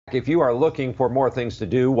If you are looking for more things to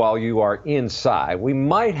do while you are inside, we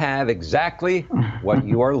might have exactly what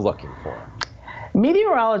you are looking for.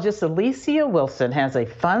 Meteorologist Elissia Wilson has a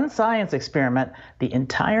fun science experiment the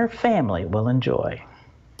entire family will enjoy.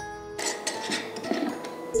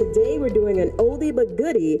 Today we're doing an oldie but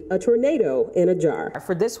goodie, a tornado in a jar.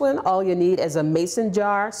 For this one, all you need is a mason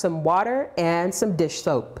jar, some water, and some dish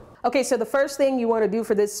soap. Okay, so the first thing you want to do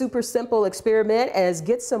for this super simple experiment is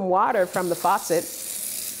get some water from the faucet,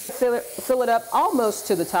 fill it up almost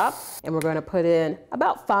to the top, and we're going to put in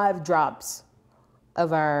about 5 drops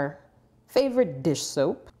of our favorite dish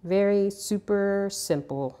soap. Very super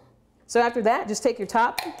simple. So after that, just take your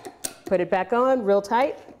top, put it back on real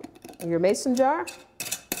tight in your mason jar.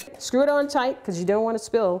 Screw it on tight because you don't want to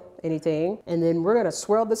spill anything. And then we're going to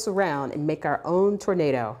swirl this around and make our own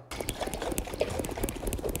tornado.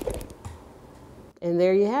 And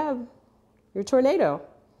there you have your tornado.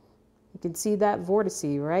 You can see that vortice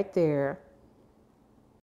right there.